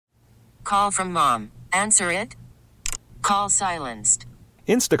Call from mom. Answer it. Call silenced.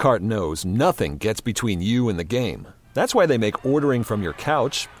 Instacart knows nothing gets between you and the game. That's why they make ordering from your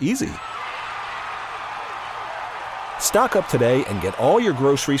couch easy. Stock up today and get all your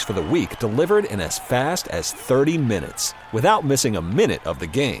groceries for the week delivered in as fast as 30 minutes without missing a minute of the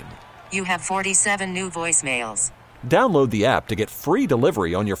game. You have 47 new voicemails. Download the app to get free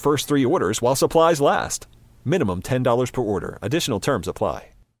delivery on your first 3 orders while supplies last. Minimum $10 per order. Additional terms apply.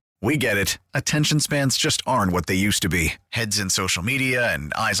 We get it. Attention spans just aren't what they used to be. Heads in social media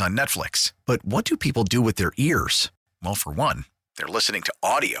and eyes on Netflix. But what do people do with their ears? Well, for one, they're listening to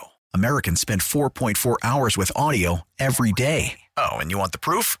audio. Americans spend 4.4 hours with audio every day. Oh, and you want the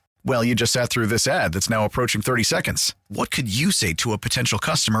proof? Well, you just sat through this ad that's now approaching 30 seconds. What could you say to a potential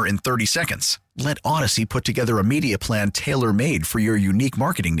customer in 30 seconds? Let Odyssey put together a media plan tailor-made for your unique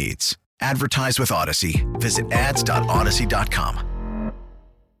marketing needs. Advertise with Odyssey. Visit ads.odyssey.com.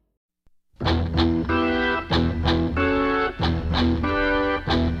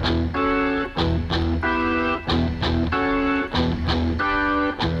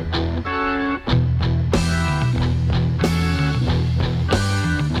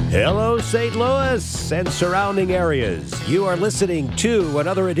 Hello, St. Louis and surrounding areas. You are listening to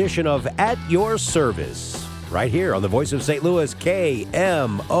another edition of At Your Service, right here on the Voice of St. Louis,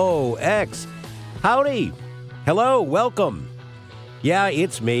 KMOX. Howdy. Hello, welcome. Yeah,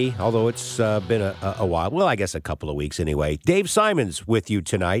 it's me, although it's been a while. Well, I guess a couple of weeks anyway. Dave Simons with you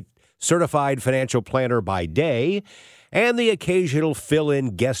tonight, certified financial planner by day, and the occasional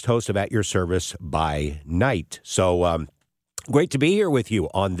fill-in guest host of At Your Service by night. So, great to be here with you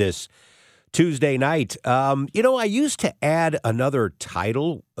on this Tuesday night. I used to add another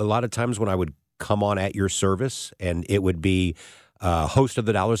title a lot of times when I would come on At Your Service, and it would be host of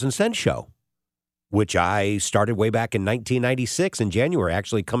the Dollars and Cents Show, which I started way back in 1996 in January,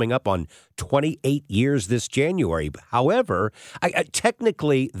 actually coming up on 28 years this January. However,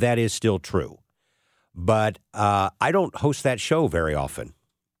 technically that is still true, but I don't host that show very often.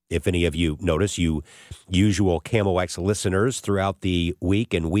 If any of you notice, you usual KMOX listeners throughout the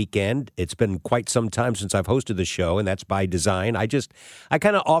week and weekend, it's been quite some time since I've hosted the show, and that's by design. I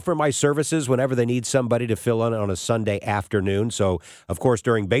kind of offer my services whenever they need somebody to fill in on a Sunday afternoon. So, of course,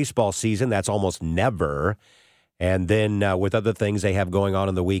 during baseball season, that's almost never. And then with other things they have going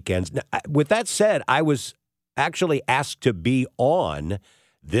on the weekends. Now, with that said, I was actually asked to be on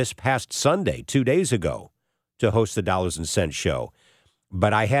this past Sunday, 2 days ago, to host the Dollars and Cents Show.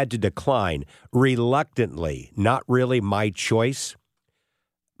 But I had to decline reluctantly, not really my choice.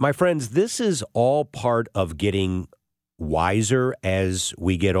 My friends, this is all part of getting wiser as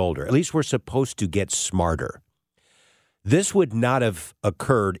we get older. At least we're supposed to get smarter. This would not have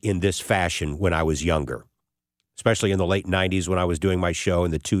occurred in this fashion when I was younger, especially in the late 90s when I was doing my show,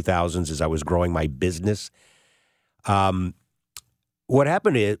 in the 2000s as I was growing my business. What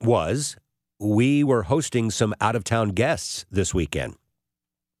happened was we were hosting some out-of-town guests this weekend.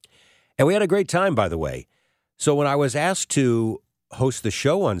 And we had a great time, by the way. So when I was asked to host the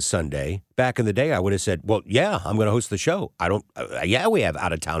show on Sunday, back in the day, I would have said, well, yeah, I'm going to host the show. We have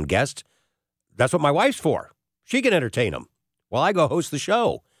out-of-town guests. That's what my wife's for. She can entertain them while I go host the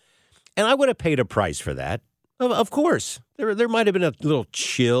show. And I would have paid a price for that. Of course. There might have been a little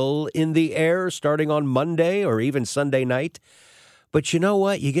chill in the air starting on Monday or even Sunday night. But you know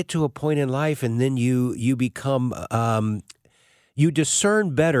what? You get to a point in life and then you become... you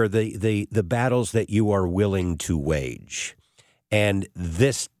discern better the battles that you are willing to wage. And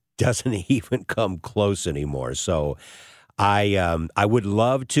this doesn't even come close anymore. So I would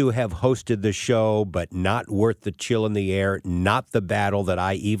love to have hosted the show, but not worth the chill in the air, not the battle that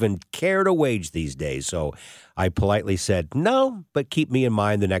I even care to wage these days. So I politely said, no, but keep me in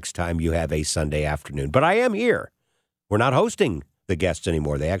mind the next time you have a Sunday afternoon. But I am here. We're not hosting the guests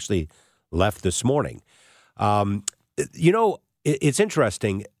anymore. They actually left this morning. It's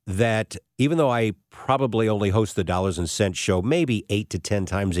interesting that even though I probably only host the Dollars and Cents Show maybe 8 to 10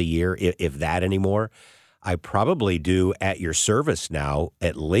 times a year, if that anymore, I probably do At Your Service now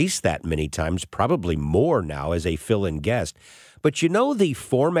at least that many times, probably more now as a fill-in guest. But the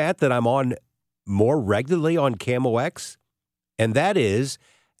format that I'm on more regularly on KMOX, and that is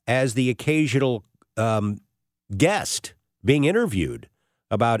as the occasional guest being interviewed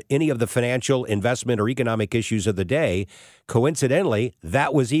about any of the financial, investment, or economic issues of the day. Coincidentally,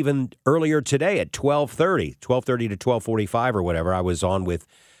 that was even earlier today at 12:30 to 12:45 or whatever. I was on with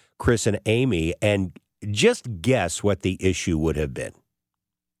Chris and Amy, and just guess what the issue would have been.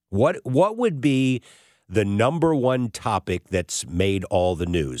 What would be the number one topic that's made all the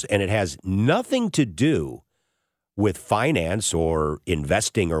news? And it has nothing to do with finance or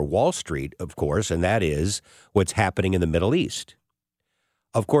investing or Wall Street, of course, and that is what's happening in the Middle East.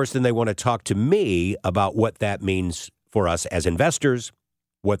 Of course, then they want to talk to me about what that means for us as investors,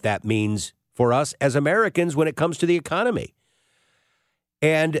 what that means for us as Americans when it comes to the economy.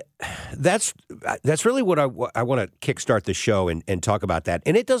 And that's really what I want to kickstart the show and talk about that.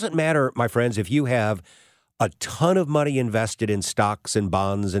 And it doesn't matter, my friends, if you have a ton of money invested in stocks and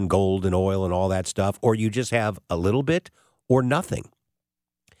bonds and gold and oil and all that stuff, or you just have a little bit or nothing.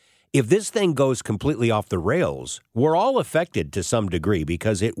 If this thing goes completely off the rails, we're all affected to some degree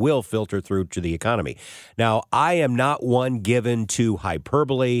because it will filter through to the economy. Now, I am not one given to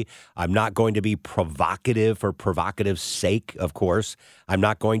hyperbole. I'm not going to be provocative for provocative's sake, of course. I'm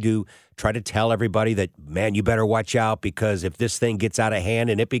not going to try to tell everybody that, man, you better watch out because if this thing gets out of hand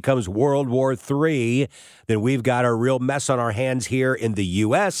and it becomes World War III, then we've got a real mess on our hands here in the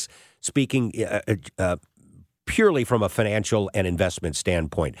U.S., speaking purely from a financial and investment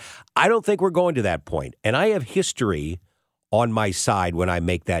standpoint. I don't think we're going to that point. And I have history on my side when I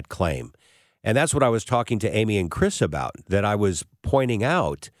make that claim. And that's what I was talking to Amy and Chris about, that I was pointing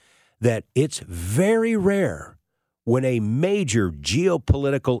out that it's very rare when a major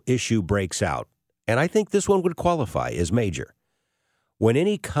geopolitical issue breaks out. And I think this one would qualify as major. When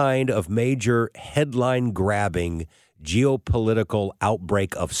any kind of major headline-grabbing geopolitical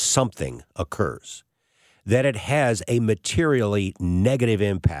outbreak of something occurs, that it has a materially negative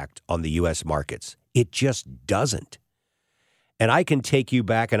impact on the U.S. markets. It just doesn't. And I can take you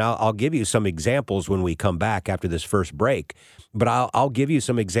back, and I'll give you some examples when we come back after this first break, but I'll give you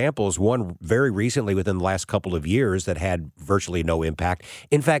some examples, one very recently within the last couple of years that had virtually no impact.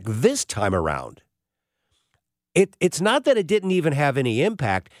 In fact, this time around, it's not that it didn't even have any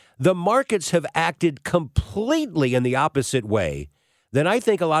impact. The markets have acted completely in the opposite way than I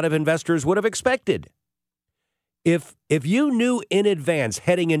think a lot of investors would have expected. If you knew in advance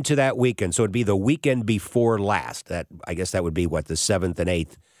heading into that weekend, so it'd be the weekend before last, that I guess that would be what, the 7th and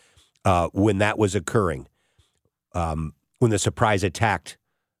 8th, when that was occurring, when the surprise attack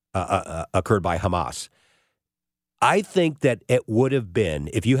occurred by Hamas. I think that it would have been,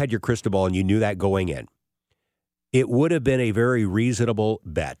 if you had your crystal ball and you knew that going in, it would have been a very reasonable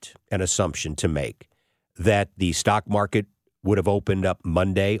bet and assumption to make that the stock market would have opened up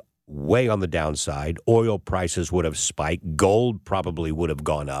Monday way on the downside. Oil prices would have spiked. Gold probably would have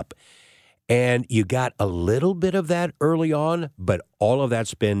gone up. And you got a little bit of that early on, but all of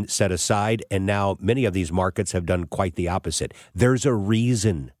that's been set aside. And now many of these markets have done quite the opposite. There's a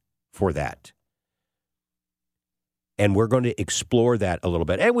reason for that. And we're going to explore that a little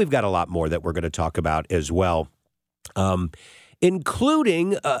bit. And we've got a lot more that we're going to talk about as well,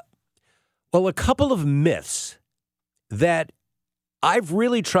 including, a couple of myths that I've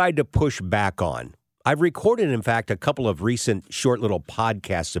really tried to push back on. I've recorded, in fact, a couple of recent short little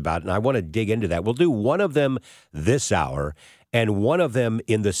podcasts about it, and I want to dig into that. We'll do one of them this hour and one of them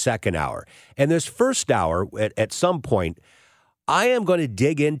in the second hour. And this first hour, at some point, I am going to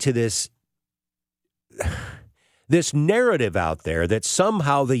dig into this narrative out there that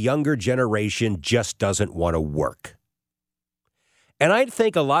somehow the younger generation just doesn't want to work. And I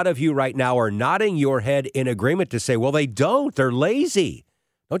think a lot of you right now are nodding your head in agreement to say, well, they don't. They're lazy.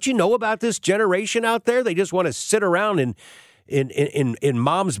 Don't you know about this generation out there? They just want to sit around in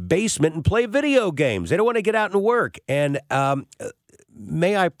mom's basement and play video games. They don't want to get out and work. And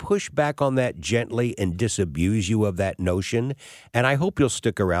may I push back on that gently and disabuse you of that notion? And I hope you'll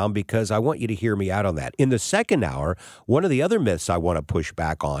stick around because I want you to hear me out on that. In the second hour, one of the other myths I want to push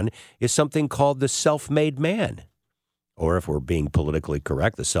back on is something called the self-made man. Or if we're being politically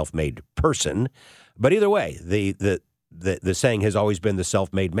correct, the self-made person. But either way, the saying has always been the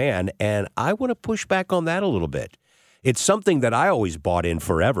self-made man, and I want to push back on that a little bit. It's something that I always bought in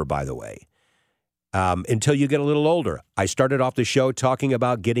forever, by the way, until you get a little older. I started off the show talking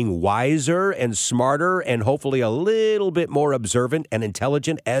about getting wiser and smarter and hopefully a little bit more observant and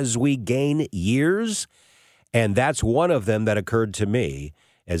intelligent as we gain years, and that's one of them that occurred to me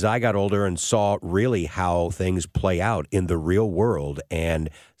as I got older and saw really how things play out in the real world. And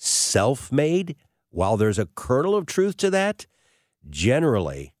self-made, while there's a kernel of truth to that,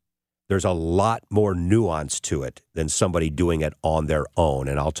 generally there's a lot more nuance to it than somebody doing it on their own.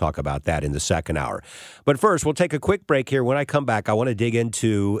 And I'll talk about that in the second hour. But first, we'll take a quick break here. When I come back, I want to dig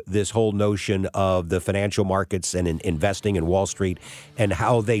into this whole notion of the financial markets and in investing in Wall Street and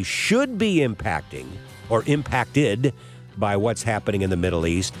how they should be impacting or impacted by what's happening in the Middle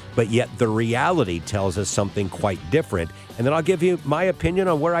East, but yet the reality tells us something quite different. And then I'll give you my opinion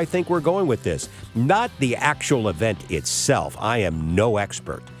on where I think we're going with this. Not the actual event itself. I am no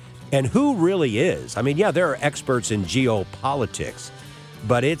expert. and who really is. I mean, yeah, there are experts in geopolitics,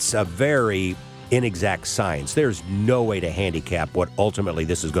 but it's a very inexact science. There's no way to handicap what ultimately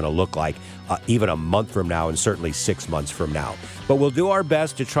this is going to look like even a month from now and certainly 6 months from now. But we'll do our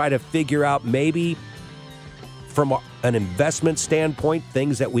best to try to figure out maybe from an investment standpoint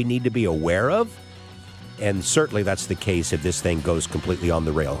things that we need to be aware of. And certainly that's the case if this thing goes completely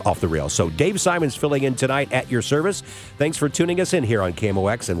off the rails. So Dave Simons filling in tonight at your service. Thanks for tuning us in here on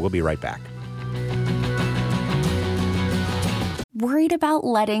KMOX, and we'll be right back. Worried about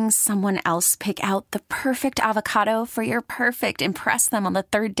letting someone else pick out the perfect avocado for your perfect impress them on the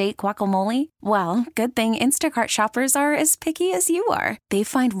third date guacamole? Well, good thing Instacart shoppers are as picky as you are. They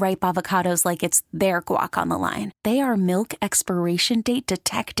find ripe avocados like it's their guac on the line. They are milk expiration date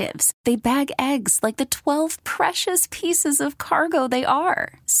detectives. They bag eggs like the 12 precious pieces of cargo they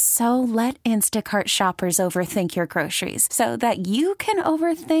are. So let Instacart shoppers overthink your groceries so that you can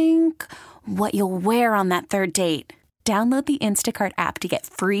overthink what you'll wear on that third date. Download the Instacart app to get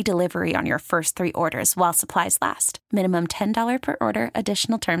free delivery on your first 3 orders while supplies last. Minimum $10 per order.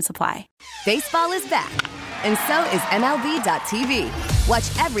 Additional terms apply. Baseball is back, and so is MLB.tv.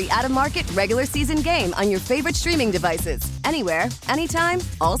 Watch every out-of-market regular season game on your favorite streaming devices. Anywhere, anytime,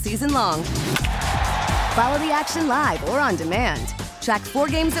 all season long. Follow the action live or on demand. Track 4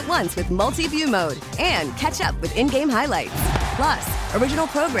 games at once with multi-view mode and catch up with in-game highlights. Plus, original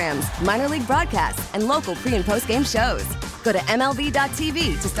programs, minor league broadcasts, and local pre- and post-game shows. Go to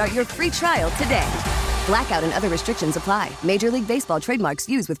MLB.tv to start your free trial today. Blackout and other restrictions apply. Major League Baseball trademarks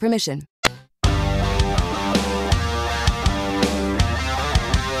used with permission.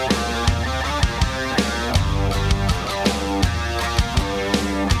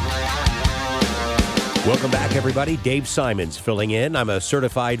 Welcome back, everybody. Dave Simons filling in. I'm a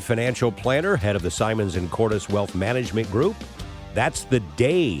certified financial planner, head of the Simons & Cordes Wealth Management Group. That's the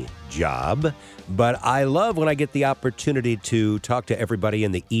day job, but I love when I get the opportunity to talk to everybody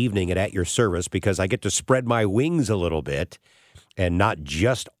in the evening and at your service because I get to spread my wings a little bit and not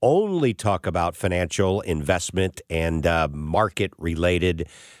just only talk about financial investment and market-related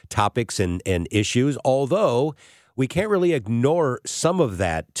topics and issues, although we can't really ignore some of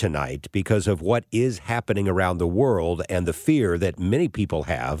that tonight because of what is happening around the world and the fear that many people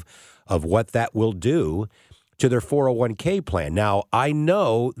have of what that will do to their 401k plan. Now, I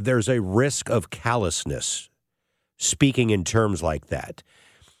know there's a risk of callousness speaking in terms like that.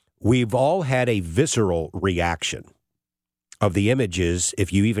 We've all had a visceral reaction of the images,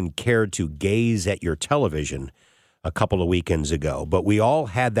 if you even cared to gaze at your television a couple of weekends ago. But we all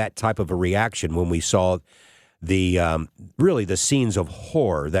had that type of a reaction when we saw really the scenes of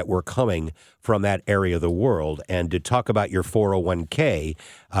horror that were coming from that area of the world. And to talk about your 401k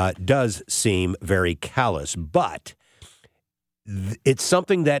does seem very callous, but it's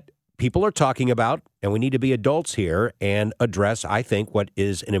something that people are talking about, and we need to be adults here and address, I think, what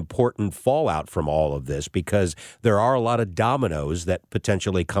is an important fallout from all of this, because there are a lot of dominoes that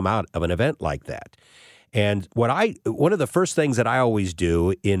potentially come out of an event like that. And one of the first things that I always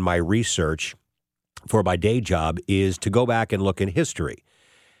do in my research for my day job is to go back and look in history.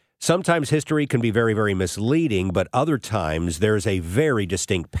 Sometimes history can be very, very misleading, but other times there's a very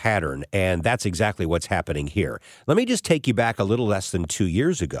distinct pattern, and that's exactly what's happening here. Let me just take you back a little less than 2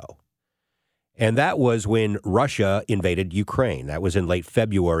 years ago, and that was when Russia invaded Ukraine. That was in late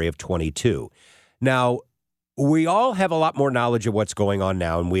February of 22. Now, we all have a lot more knowledge of what's going on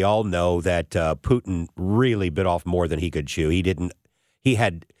now, and we all know that Putin really bit off more than he could chew.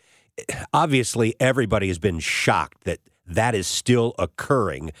 Obviously, everybody has been shocked that that is still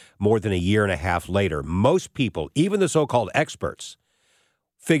occurring more than a year and a half later. Most people, even the so-called experts,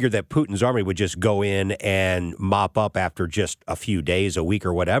 figured that Putin's army would just go in and mop up after just a few days, a week,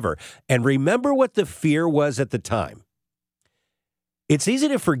 or whatever. And remember what the fear was at the time. It's easy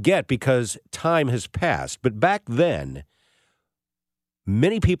to forget because time has passed. But back then,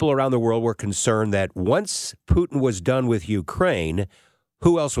 many people around the world were concerned that once Putin was done with Ukraine,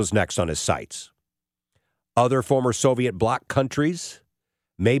 who else was next on his sights? Other former Soviet bloc countries,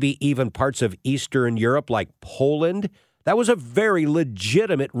 maybe even parts of Eastern Europe like Poland. That was a very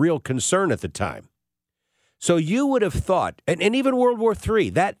legitimate, real concern at the time. So you would have thought, and even World War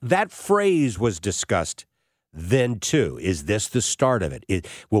III, that phrase was discussed then too. Is this the start of it?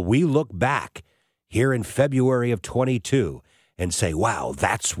 Will we look back here in February of 22 and say, wow,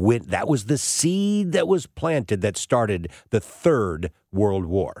 that was the seed that was planted that started the Third World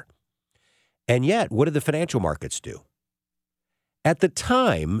War? And yet, what did the financial markets do? At the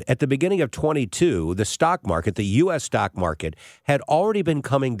time, at the beginning of 22, the stock market, the U.S. stock market, had already been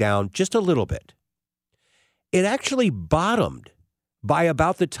coming down just a little bit. It actually bottomed by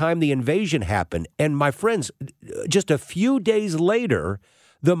about the time the invasion happened. And my friends, just a few days later,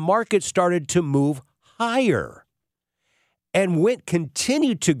 the market started to move higher and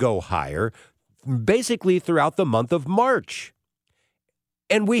continued to go higher basically throughout the month of March.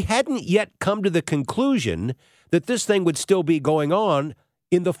 And we hadn't yet come to the conclusion that this thing would still be going on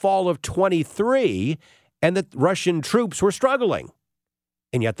in the fall of 23 and that Russian troops were struggling.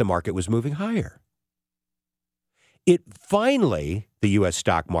 And yet the market was moving higher. It finally, the U.S.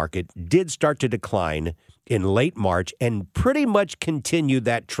 stock market, did start to decline in late March and pretty much continued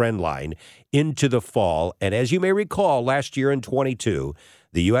that trend line into the fall. And as you may recall, last year in 22,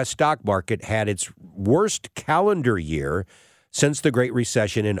 the U.S. stock market had its worst calendar year since the Great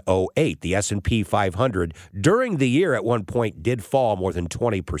Recession in 08. The S&P 500 during the year at one point did fall more than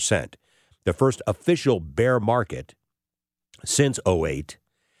 20%. The first official bear market since 08.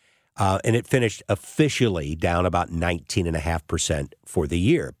 And it finished officially down about 19.5% for the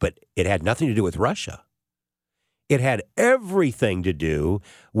year. But it had nothing to do with Russia. It had everything to do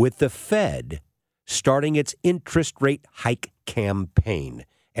with the Fed starting its interest rate hike campaign.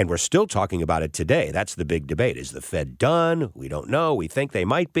 And we're still talking about it today. That's the big debate. Is the Fed done? We don't know. We think they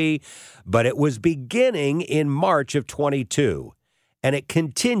might be. But it was beginning in March of 22. And it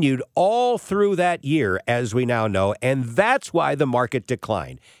continued all through that year, as we now know, and that's why the market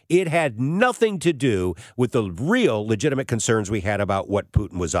declined. It had nothing to do with the real legitimate concerns we had about what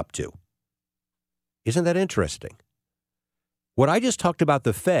Putin was up to. Isn't that interesting? What I just talked about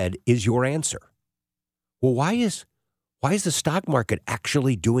the Fed is your answer. Well, why is the stock market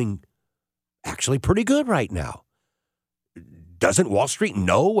actually doing pretty good right now? Doesn't Wall Street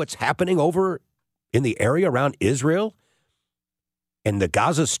know what's happening over in the area around Israel? And the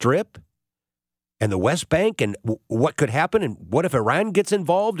Gaza Strip and the West Bank and what could happen and what if Iran gets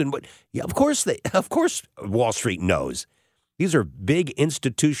involved and what? Yeah, of course Wall Street knows. These are big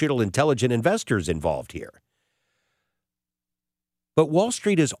institutional intelligent investors involved here. But Wall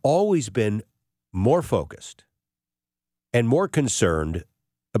Street has always been more focused and more concerned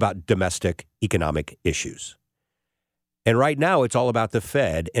about domestic economic issues. And right now it's all about the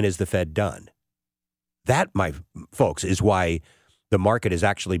Fed and is the Fed done? That, my folks, is why the market has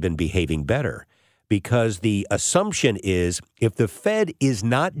actually been behaving better, because the assumption is if the Fed is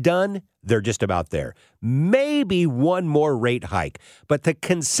not done, they're just about there. Maybe one more rate hike, but the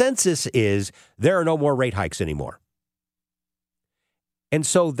consensus is there are no more rate hikes anymore. And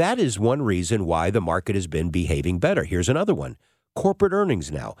so that is one reason why the market has been behaving better. Here's another one. Corporate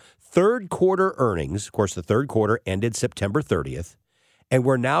earnings now. Third quarter earnings, of course, the third quarter ended September 30th, and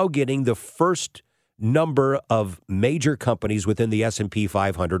we're now getting the first number of major companies within the S&P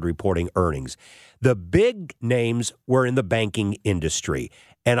 500 reporting earnings. The big names were in the banking industry.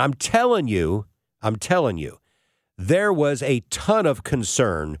 And I'm telling you, there was a ton of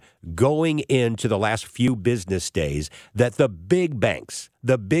concern going into the last few business days that the big banks,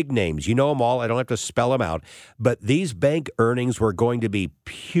 the big names, you know them all, I don't have to spell them out, but these bank earnings were going to be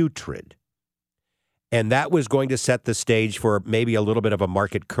putrid. And that was going to set the stage for maybe a little bit of a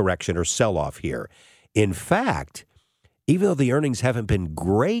market correction or sell-off here. In fact, even though the earnings haven't been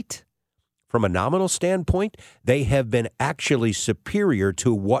great from a nominal standpoint, they have been actually superior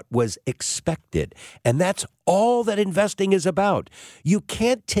to what was expected. And that's all that investing is about. You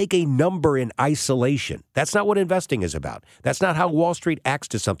can't take a number in isolation. That's not what investing is about. That's not how Wall Street acts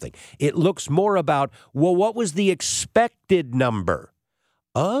to something. It looks more about, well, what was the expected number?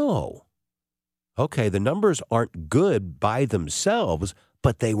 Oh, okay, the numbers aren't good by themselves,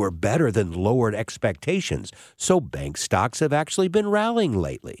 but they were better than lowered expectations. So bank stocks have actually been rallying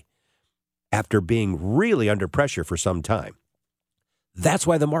lately after being really under pressure for some time. That's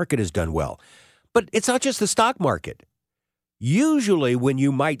why the market has done well. But it's not just the stock market. Usually when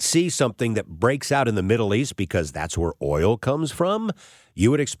you might see something that breaks out in the Middle East, because that's where oil comes from, you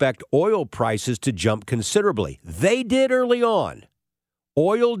would expect oil prices to jump considerably. They did early on.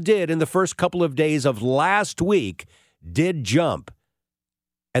 Oil did in the first couple of days of last week, did jump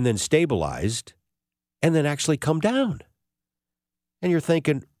and then stabilized and then actually come down. And you're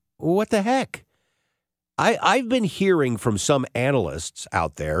thinking, what the heck? I've been hearing from some analysts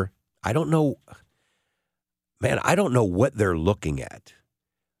out there, I don't know what they're looking at,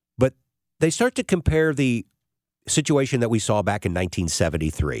 but they start to compare the situation that we saw back in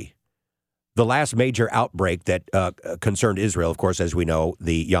 1973. The last major outbreak that concerned Israel, of course, as we know,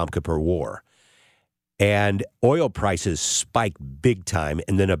 the Yom Kippur War. And oil prices spiked big time,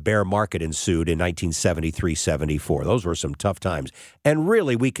 and then a bear market ensued in 1973-74. Those were some tough times. And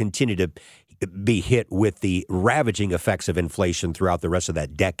really, we continue to be hit with the ravaging effects of inflation throughout the rest of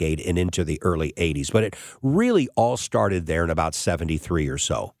that decade and into the early 80s. But it really all started there in about 73 or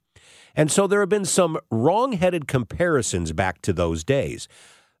so. And so there have been some wrong-headed comparisons back to those days.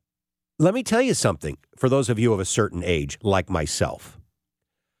 Let me tell you something, for those of you of a certain age, like myself.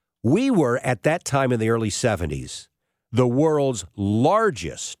 We were, at that time in the early 70s, the world's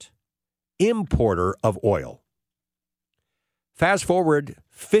largest importer of oil. Fast forward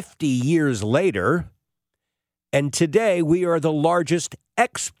 50 years later, and today we are the largest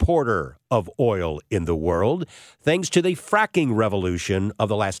exporter of oil in the world, thanks to the fracking revolution of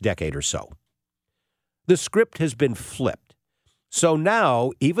the last decade or so. The script has been flipped. So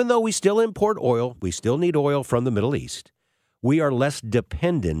now, even though we still import oil, we still need oil from the Middle East, we are less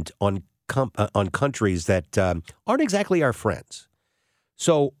dependent on countries that aren't exactly our friends.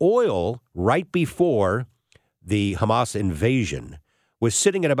 So oil, right before the Hamas invasion, was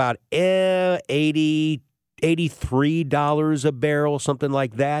sitting at about $83 a barrel, something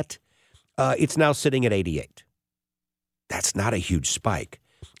like that. It's now sitting at 88. That's not a huge spike.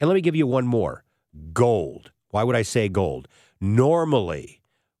 And let me give you one more. Gold. Why would I say gold? Normally,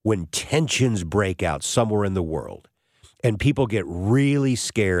 when tensions break out somewhere in the world and people get really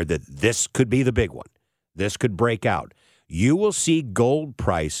scared that this could be the big one, this could break out, you will see gold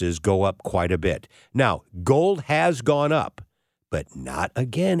prices go up quite a bit. Now, gold has gone up, but not,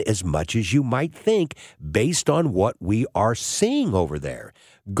 again, as much as you might think based on what we are seeing over there.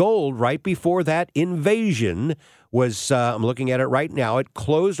 Gold, right before that invasion, was, I'm looking at it right now, it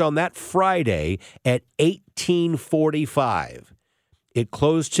closed on that Friday at $18.45. It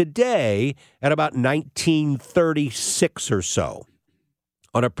closed today at about $19.36 or so.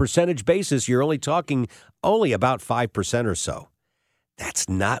 On a percentage basis, you're only talking about 5% or so. That's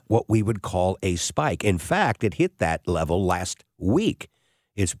not what we would call a spike. In fact, it hit that level last week.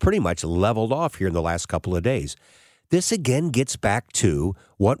 It's pretty much leveled off here in the last couple of days. This again gets back to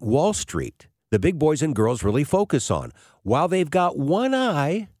what Wall Street, the big boys and girls, really focus on. While they've got one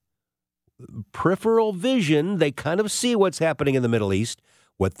eye, peripheral vision, they kind of see what's happening in the Middle East.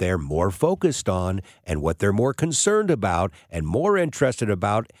 What they're more focused on and what they're more concerned about and more interested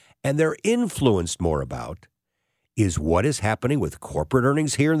about and they're influenced more about is what is happening with corporate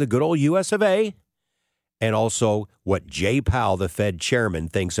earnings here in the good old US of A, and also what Jay Powell, the Fed chairman,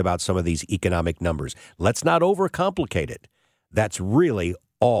 thinks about some of these economic numbers. Let's not overcomplicate it. That's really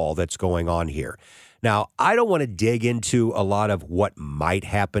all that's going on here. Now, I don't want to dig into a lot of what might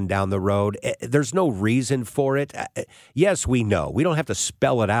happen down the road. There's no reason for it. Yes, we know. We don't have to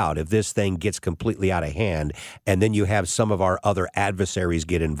spell it out if this thing gets completely out of hand and then you have some of our other adversaries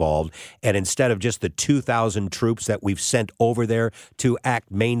get involved. And instead of just the 2,000 troops that we've sent over there to act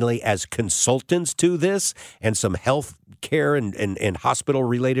mainly as consultants to this and some health care and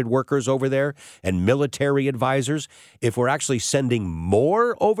hospital-related workers over there and military advisors, if we're actually sending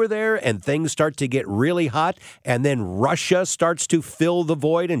more over there and things start to get really hot and then Russia starts to fill the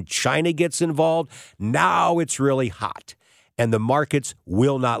void and China gets involved, now it's really hot. And the markets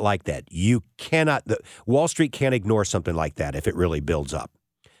will not like that. Wall Street can't ignore something like that if it really builds up.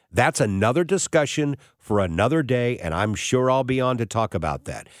 That's another discussion for another day, and I'm sure I'll be on to talk about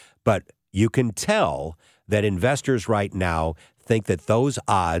that. But you can tell that investors right now think that those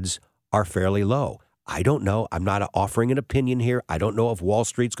odds are fairly low. I don't know. I'm not offering an opinion here. I don't know if Wall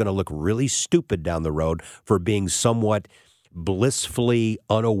Street's going to look really stupid down the road for being somewhat blissfully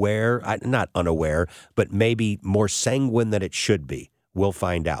unaware, not unaware, but maybe more sanguine than it should be. We'll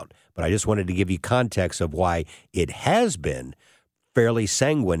find out. But I just wanted to give you context of why it has been fairly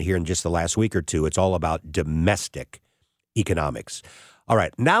sanguine here in just the last week or two. It's all about domestic economics. All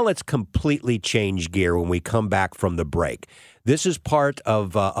right, now let's completely change gear when we come back from the break. This is part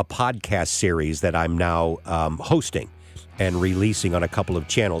of a podcast series that I'm now hosting and releasing on a couple of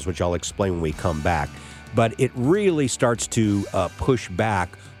channels, which I'll explain when we come back. But it really starts to push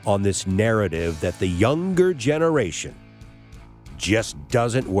back on this narrative that the younger generation just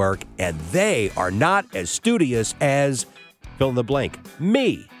doesn't work, and they are not as studious as, fill in the blank,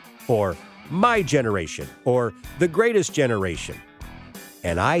 me, or my generation, or the greatest generation.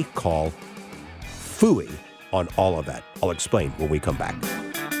 And I call phooey on all of that. I'll explain when we come back.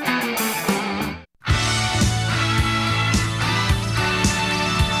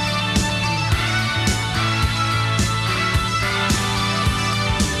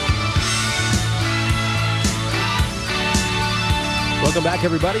 Welcome back,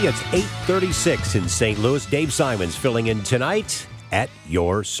 everybody. It's 8:36 in St. Louis. Dave Simons filling in tonight at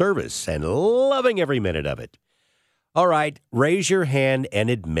your service and loving every minute of it. All right, raise your hand and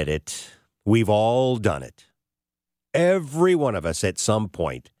admit it. We've all done it. Every one of us at some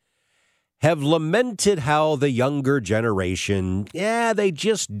point have lamented how the younger generation, they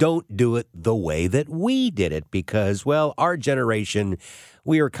just don't do it the way that we did it because, well, our generation,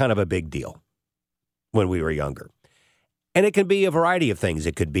 we were kind of a big deal when we were younger. And it can be a variety of things.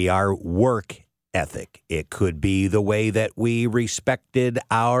 It could be our work ethic. It could be the way that we respected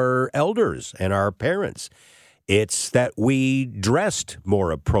our elders and our parents. It's that we dressed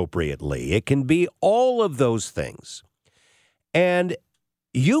more appropriately. It can be all of those things. And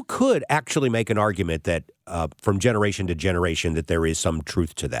you could actually make an argument that from generation to generation that there is some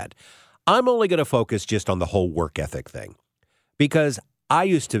truth to that. I'm only going to focus just on the whole work ethic thing because I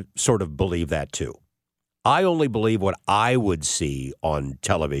used to sort of believe that too. I only believe what I would see on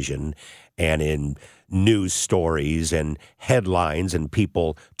television and in news stories and headlines and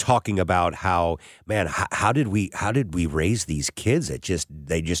people talking about how, man, how did we raise these kids?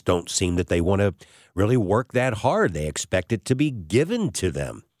 They just don't seem that they want to really work that hard. They expect it to be given to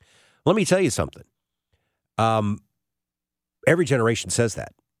them. Let me tell you something. Every generation says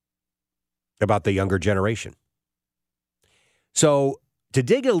that about the younger generation. So to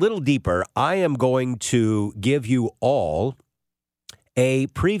dig a little deeper, I am going to give you all a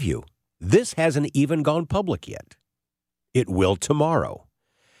preview. This hasn't even gone public yet. It will tomorrow.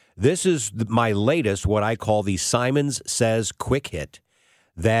 This is my latest, what I call the Simons Says Quick Hit.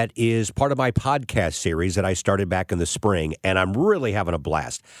 That is part of my podcast series that I started back in the spring, and I'm really having a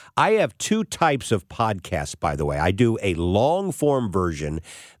blast. I have two types of podcasts, by the way. I do a long-form version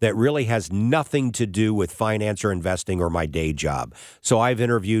that really has nothing to do with finance or investing or my day job. So I've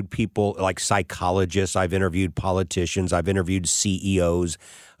interviewed people like psychologists, I've interviewed politicians, I've interviewed CEOs,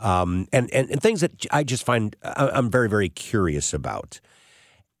 and things that I just find I'm very, very curious about.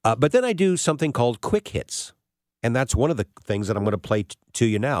 But then I do something called Quick Hits. And that's one of the things that I'm going to play to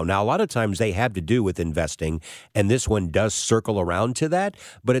you now. Now, a lot of times they have to do with investing, and this one does circle around to that,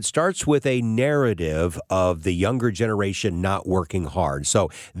 but it starts with a narrative of the younger generation not working hard. So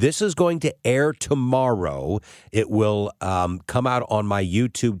this is going to air tomorrow. It will come out on my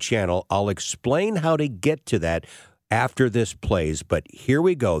YouTube channel. I'll explain how to get to that after this plays, but here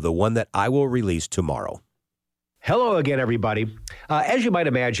we go, the one that I will release tomorrow. Hello again, everybody. As you might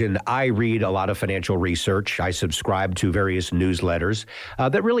imagine, I read a lot of financial research. I subscribe to various newsletters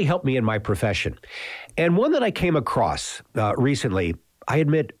that really help me in my profession. And one that I came across recently, I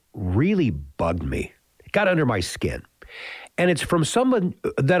admit, really bugged me. It got under my skin. And it's from someone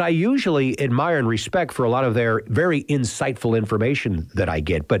that I usually admire and respect for a lot of their very insightful information that I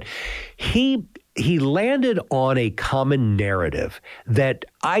get. But he landed on a common narrative that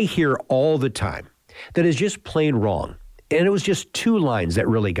I hear all the time. That is just plain wrong. And it was just two lines that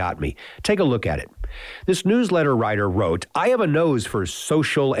really got me. Take a look at it. This newsletter writer wrote, "I have a nose for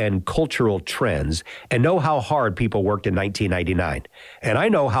social and cultural trends and know how hard people worked in 1999. And I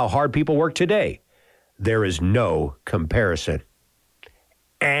know how hard people work today. There is no comparison."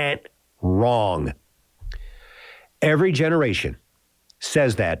 And wrong. Every generation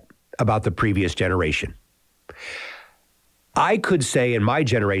says that about the previous generation. I could say in my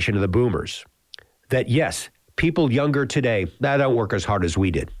generation of the boomers, that yes, people younger today, they don't work as hard as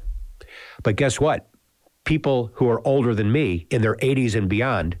we did. But guess what? People who are older than me, in their 80s and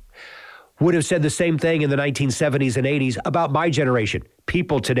beyond, would have said the same thing in the 1970s and 80s about my generation.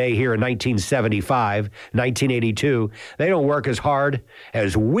 People today here in 1975, 1982, they don't work as hard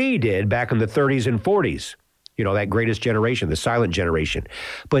as we did back in the 30s and 40s. You know, that greatest generation, the silent generation.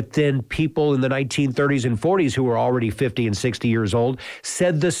 But then people in the 1930s and 40s who were already 50 and 60 years old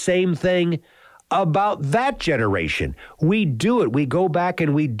said the same thing about that generation. We do it. We go back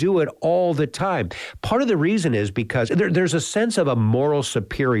and we do it all the time. Part of the reason is because there's a sense of a moral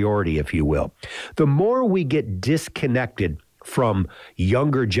superiority, if you will. The more we get disconnected from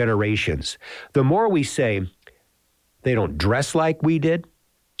younger generations, the more we say they don't dress like we did,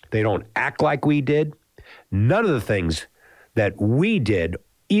 they don't act like we did. None of the things that we did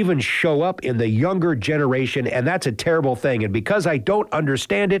even show up in the younger generation, and that's a terrible thing. And because I don't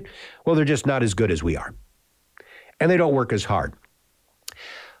understand it, well, they're just not as good as we are. And they don't work as hard.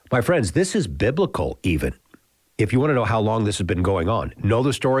 My friends, this is biblical even. If you want to know how long this has been going on, know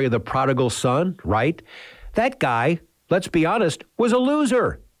the story of the prodigal son, right? That guy, let's be honest, was a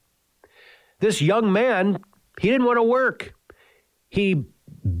loser. This young man, he didn't want to work. He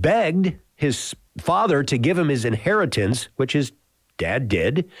begged his father to give him his inheritance, which his dad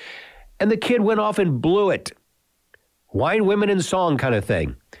did, and the kid went off and blew it. Wine, women, and song kind of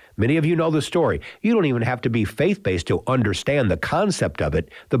thing. Many of you know the story. You don't even have to be faith-based to understand the concept of it.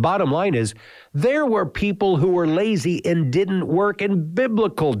 The bottom line is there were people who were lazy and didn't work in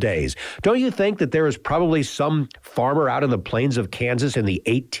biblical days. Don't you think that there was probably some farmer out in the plains of Kansas in the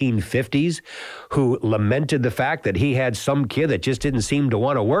 1850s who lamented the fact that he had some kid that just didn't seem to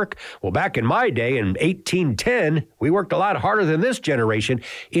want to work? Well, back in my day, in 1810, we worked a lot harder than this generation.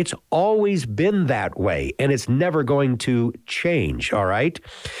 It's always been that way, and it's never going to change, all right?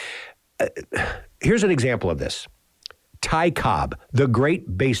 Here's an example of this. Ty Cobb, the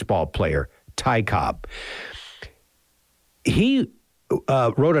great baseball player, Ty Cobb. He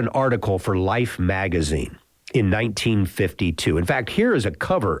wrote an article for Life magazine in 1952. In fact, here is a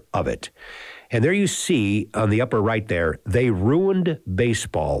cover of it. And there you see on the upper right there, They Ruined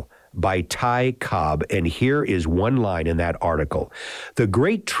Baseball by Ty Cobb. And here is one line in that article. The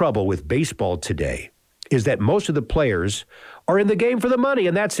great trouble with baseball today is that most of the players are in the game for the money,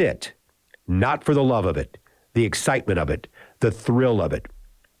 and that's it. Not for the love of it, the excitement of it, the thrill of it.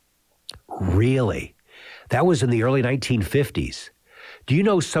 Really? That was in the early 1950s. Do you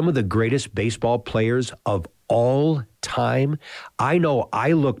know some of the greatest baseball players of all time? I know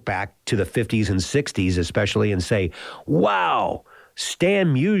I look back to the 50s and 60s especially and say, wow,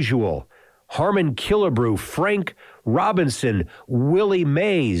 Stan Musial, Harmon Killebrew, Frank Robinson, Willie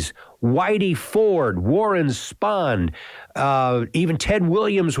Mays, Whitey Ford, Warren Spahn, even Ted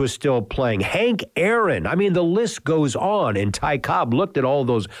Williams was still playing, Hank Aaron. I mean, the list goes on. And Ty Cobb looked at all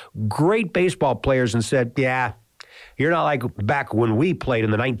those great baseball players and said, yeah, you're not like back when we played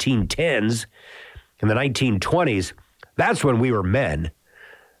in the 1910s, in the 1920s. That's when we were men.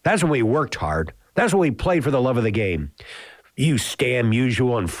 That's when we worked hard. That's when we played for the love of the game. You Stan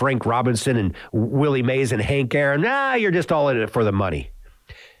Musial and Frank Robinson and Willie Mays and Hank Aaron, you're just all in it for the money.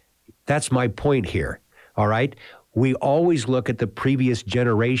 That's my point here, all right? We always look at the previous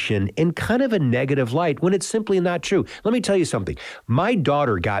generation in kind of a negative light when it's simply not true. Let me tell you something. My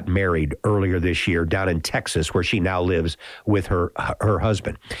daughter got married earlier this year down in Texas, where she now lives with her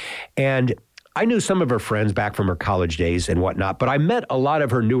husband. And I knew some of her friends back from her college days and whatnot, but I met a lot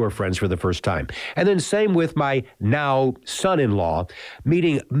of her newer friends for the first time. And then same with my now son-in-law,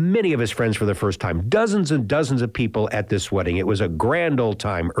 meeting many of his friends for the first time. Dozens and dozens of people at this wedding. It was a grand old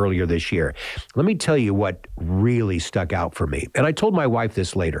time earlier this year. Let me tell you what really stuck out for me. And I told my wife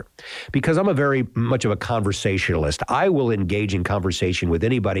this later, because I'm a very much of a conversationalist. I will engage in conversation with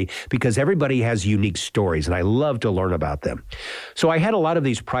anybody because everybody has unique stories, and I love to learn about them. So I had a lot of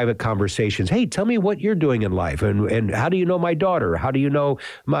these private conversations. Hey, tell me what you're doing in life, and how do you know my daughter? How do you know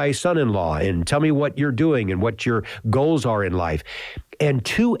my son-in-law? And tell me what you're doing and what your goals are in life. And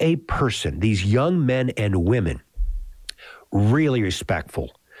to a person, these young men and women, really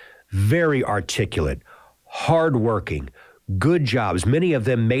respectful, very articulate, hardworking, good jobs. Many of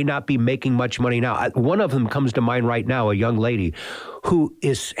them may not be making much money now. One of them comes to mind right now, a young lady who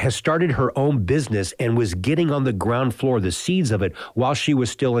has started her own business and was getting on the ground floor, the seeds of it, while she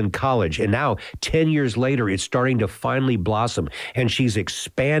was still in college. And now, 10 years later, it's starting to finally blossom, and she's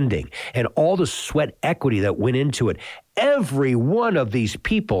expanding. And all the sweat equity that went into it, every one of these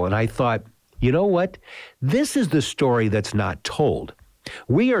people. And I thought, you know what? This is the story that's not told.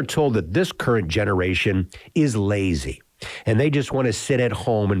 We are told that this current generation is lazy, and they just want to sit at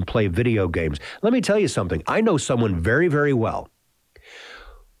home and play video games. Let me tell you something. I know someone very, very well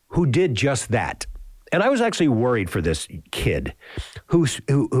who did just that. And I was actually worried for this kid who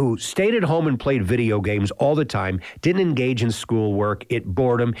stayed at home and played video games all the time, didn't engage in schoolwork. It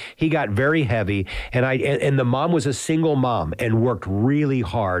bored him. He got very heavy. And the mom was a single mom and worked really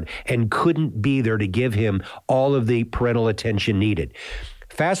hard and couldn't be there to give him all of the parental attention needed.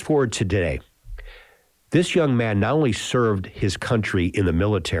 Fast forward to today. This young man not only served his country in the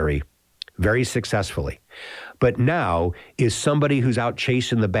military very successfully, but now is somebody who's out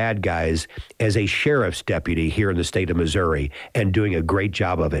chasing the bad guys as a sheriff's deputy here in the state of Missouri and doing a great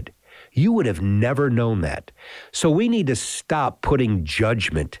job of it. You would have never known that. So we need to stop putting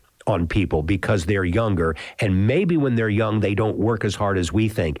judgment on people because they're younger, and maybe when they're young they don't work as hard as we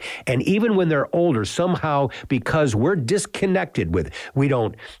think. And even when they're older, somehow because we're disconnected with, they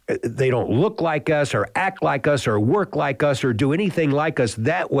don't look like us or act like us or work like us or do anything like us,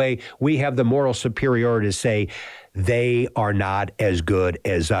 that way we have the moral superiority to say they are not as good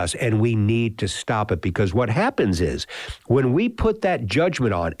as us, and we need to stop it. Because what happens is when we put that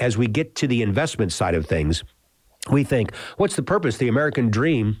judgment on as we get to the investment side of things, we think, what's the purpose? The American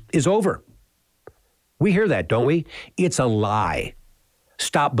dream is over. We hear that, don't we? It's a lie.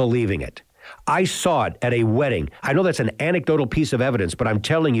 Stop believing it. I saw it at a wedding. I know that's an anecdotal piece of evidence, but I'm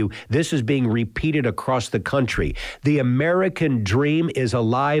telling you, this is being repeated across the country. The American dream is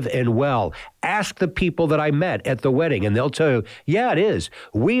alive and well. Ask the people that I met at the wedding, and they'll tell you, yeah, it is.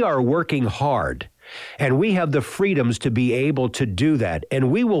 We are working hard. And we have the freedoms to be able to do that.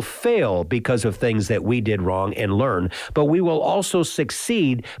 And we will fail because of things that we did wrong and learn. But we will also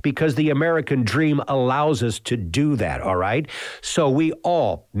succeed because the American dream allows us to do that, all right? So we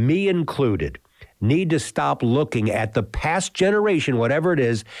all, me included, need to stop looking at the past generation, whatever it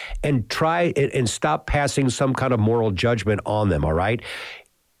is, and try and stop passing some kind of moral judgment on them, all right?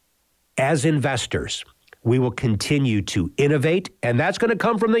 As investors, we will continue to innovate, and that's going to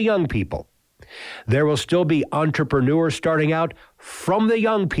come from the young people. There will still be entrepreneurs starting out from the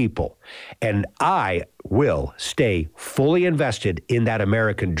young people. And I will stay fully invested in that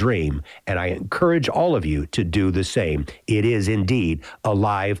American dream. And I encourage all of you to do the same. It is indeed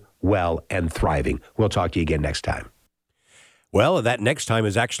alive, well, and thriving. We'll talk to you again next time. Well, that next time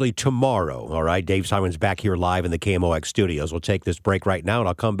is actually tomorrow. All right. Dave Simon's back here live in the KMOX studios. We'll take this break right now, and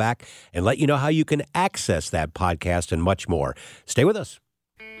I'll come back and let you know how you can access that podcast and much more. Stay with us.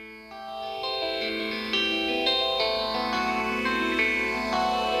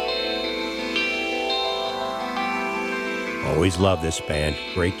 Always love this band.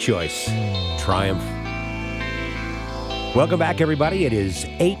 Great choice. Triumph. Welcome back, everybody. It is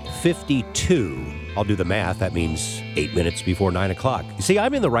 8:52. I'll do the math. That means 8 minutes before 9 o'clock. You see,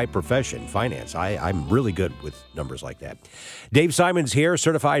 I'm in the right profession, finance. I'm really good with numbers like that. Dave Simon's here,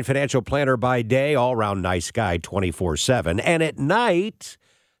 certified financial planner by day, all-around nice guy, 24/7. And at night,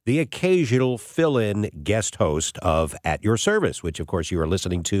 the occasional fill-in guest host of At Your Service, which, of course, you are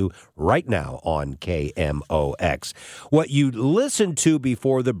listening to right now on KMOX. What you listened to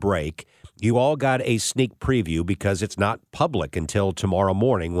before the break, you all got a sneak preview because it's not public until tomorrow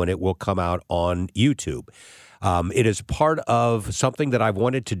morning when it will come out on YouTube. It is part of something that I've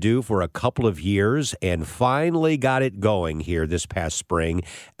wanted to do for a couple of years and finally got it going here this past spring,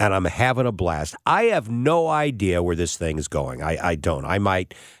 and I'm having a blast. I have no idea where this thing is going. I don't. I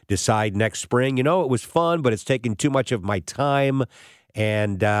might decide next spring, it was fun, but it's taking too much of my time,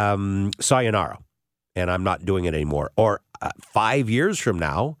 and sayonara, and I'm not doing it anymore. Or 5 years from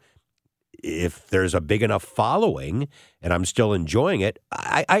now, if there's a big enough following and I'm still enjoying it,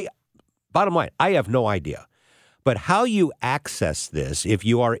 bottom line, I have no idea. But how you access this, if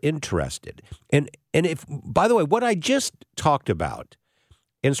you are interested, and if, by the way, what I just talked about,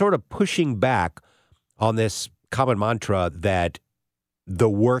 and sort of pushing back on this common mantra that the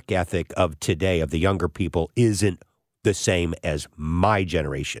work ethic of today, of the younger people, isn't the same as my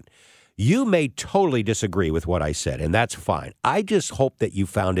generation. You may totally disagree with what I said, and that's fine. I just hope that you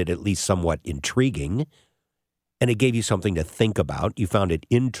found it at least somewhat intriguing, and it gave you something to think about. You found it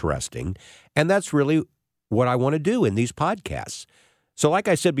interesting, and that's really what I want to do in these podcasts. So like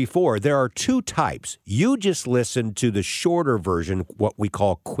I said before, there are two types. You just listen to the shorter version, what we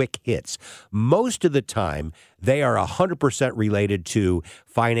call quick hits. Most of the time, they are 100% related to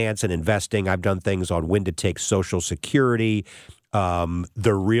finance and investing. I've done things on when to take Social Security,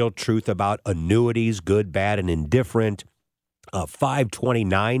 the real truth about annuities, good, bad, and indifferent,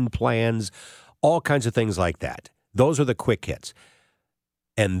 529 plans, all kinds of things like that. Those are the quick hits.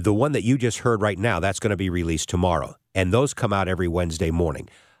 And the one that you just heard right now, that's going to be released tomorrow. And those come out every Wednesday morning.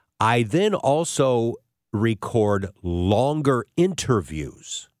 I then also record longer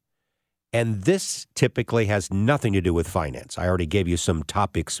interviews. And this typically has nothing to do with finance. I already gave you some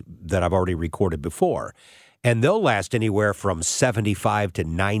topics that I've already recorded before. And they'll last anywhere from 75 to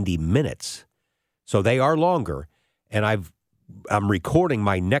 90 minutes. So they are longer. And I'm recording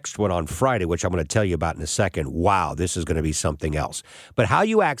my next one on Friday, which I'm going to tell you about in a second. Wow, this is going to be something else. But how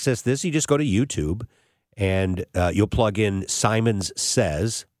you access this, you just go to YouTube and you'll plug in Simon's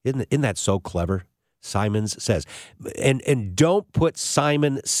Says. Isn't that so clever? Simon's Says. And don't put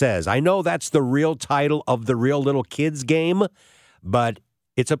Simon Says. I know that's the real title of the Real Little Kids game, but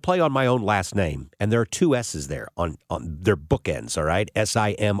it's a play on my own last name. And there are two S's there on their bookends, all right?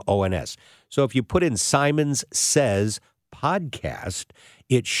 SIMONS. So if you put in Simon's Says podcast,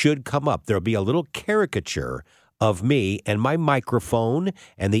 it should come up. There'll be a little caricature of me and my microphone,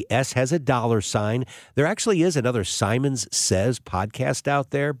 and the S has a $sign. There actually is another Simon's Says podcast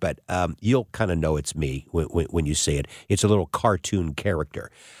out there, but you'll kind of know it's me when you see it. It's a little cartoon character.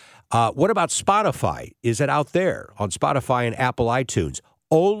 What about Spotify? Is it out there on Spotify and Apple iTunes?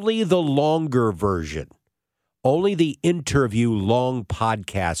 Only the longer version. Only the interview long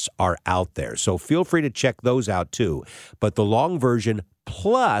podcasts are out there. So feel free to check those out too. But the long version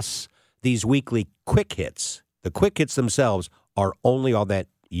plus these weekly quick hits, the quick hits themselves are only on that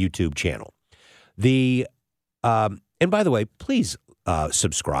YouTube channel. And by the way, please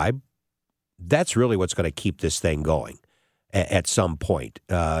subscribe. That's really what's going to keep this thing going at some point.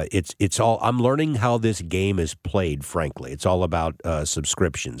 It's all. I'm learning how this game is played, frankly. It's all about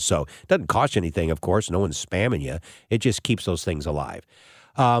subscriptions. So it doesn't cost you anything, of course. No one's spamming you. It just keeps those things alive.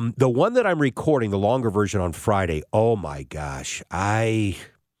 The one that I'm recording, the longer version on Friday, oh my gosh,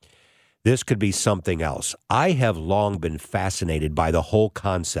 this could be something else. I have long been fascinated by the whole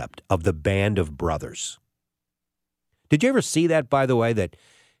concept of the Band of Brothers. Did you ever see that, by the way, that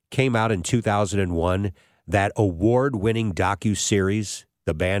came out in 2001, that award-winning docuseries,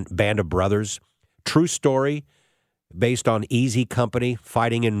 The Band of Brothers? True story, based on Easy Company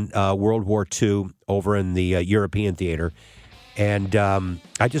fighting in World War II over in the European theater. And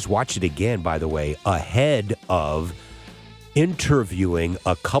I just watched it again, by the way, ahead of interviewing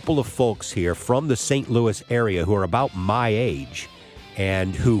a couple of folks here from the St. Louis area who are about my age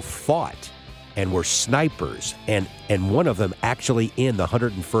and who fought and were snipers, and one of them actually in the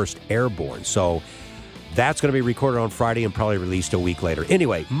 101st Airborne. So that's going to be recorded on Friday and probably released a week later.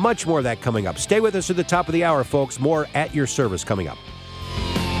 Anyway, much more of that coming up. Stay with us at the top of the hour, folks. More at your service coming up.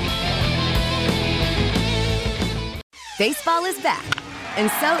 Baseball is back, and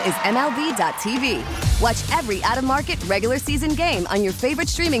so is MLB.tv. Watch every out-of-market regular season game on your favorite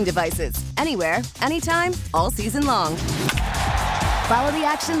streaming devices, anywhere, anytime, all season long. Follow the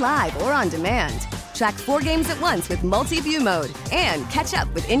action live or on demand. Track 4 games at once with multi-view mode and catch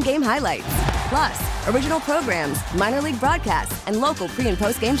up with in-game highlights. Plus, original programs, minor league broadcasts, and local pre- and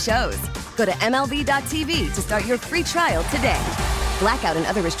post-game shows. Go to MLB.tv to start your free trial today. Blackout and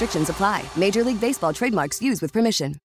other restrictions apply. Major League Baseball trademarks used with permission.